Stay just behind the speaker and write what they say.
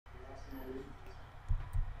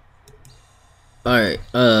Alright,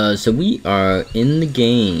 so we are in the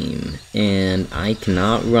game, and I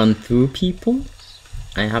cannot run through people.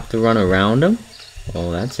 I have to run around them.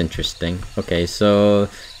 Oh, that's interesting. Okay, so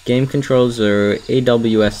game controls are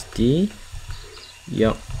AWSD.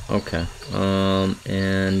 Yep, okay.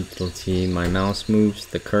 And let's see, my mouse moves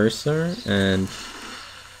the cursor, and...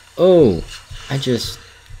 Oh, I just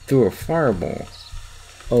threw a fireball.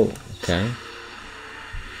 Oh, okay.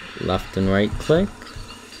 Left and right click.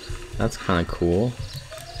 That's kind of cool.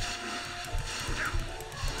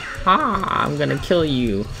 Ah, I'm gonna kill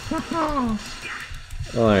you.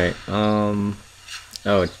 Alright, oh,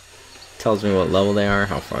 it tells me what level they are,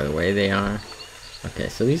 how far away they are. Okay,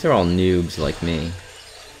 so these are all noobs like me.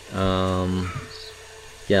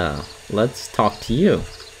 Yeah, let's talk to you.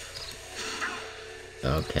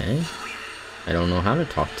 Okay. I don't know how to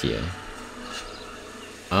talk to you.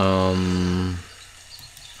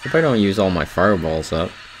 Hope I don't use all my fireballs up.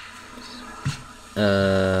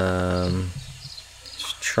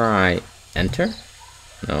 Just try enter.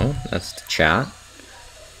 No, that's the chat.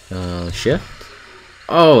 Shift.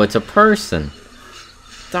 Oh, it's a person.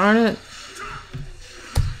 Darn it.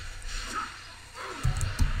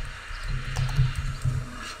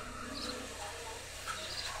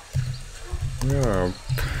 You're a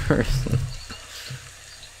person.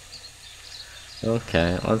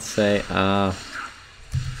 Okay, let's say,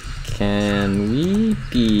 can we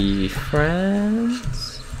be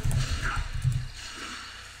friends?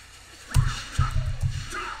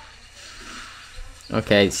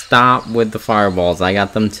 Okay, stop with the fireballs. I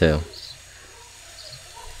got them too.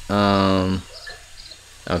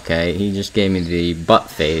 Okay, he just gave me the butt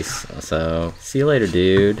face. So, see you later,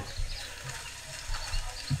 dude.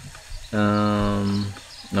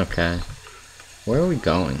 Okay. Where are we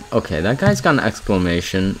going? Okay, that guy's got an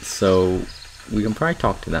exclamation, so we can probably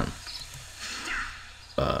talk to them.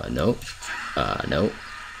 Nope. Nope.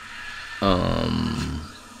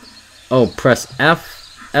 Oh, press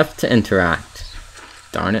F to interact.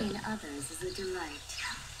 Darn it.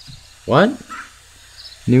 What?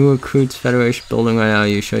 New recruits Federation building right now.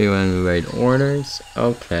 You show you when we raid orders.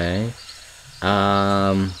 Okay.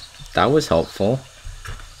 That was helpful.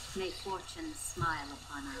 May fortune smile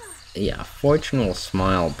upon us. Yeah, fortune will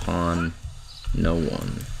smile upon no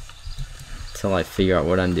one. Until I figure out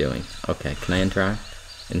what I'm doing. Okay, can I interact?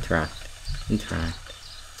 Interact.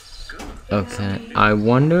 Okay, I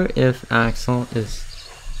wonder if Axel is...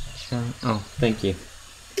 Oh, thank you.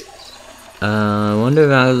 I wonder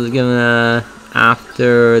if I was gonna...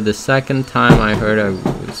 After the second time I heard I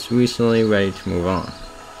was recently ready to move on.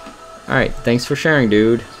 Alright, thanks for sharing,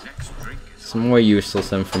 dude. Some more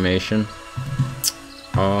useless information.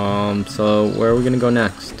 So where are we gonna go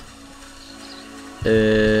next?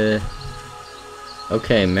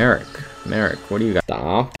 Okay, Merrick, what do you got?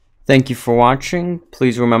 Stop. Thank you for watching.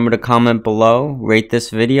 Please remember to comment below, rate this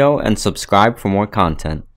video, and subscribe for more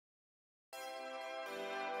content.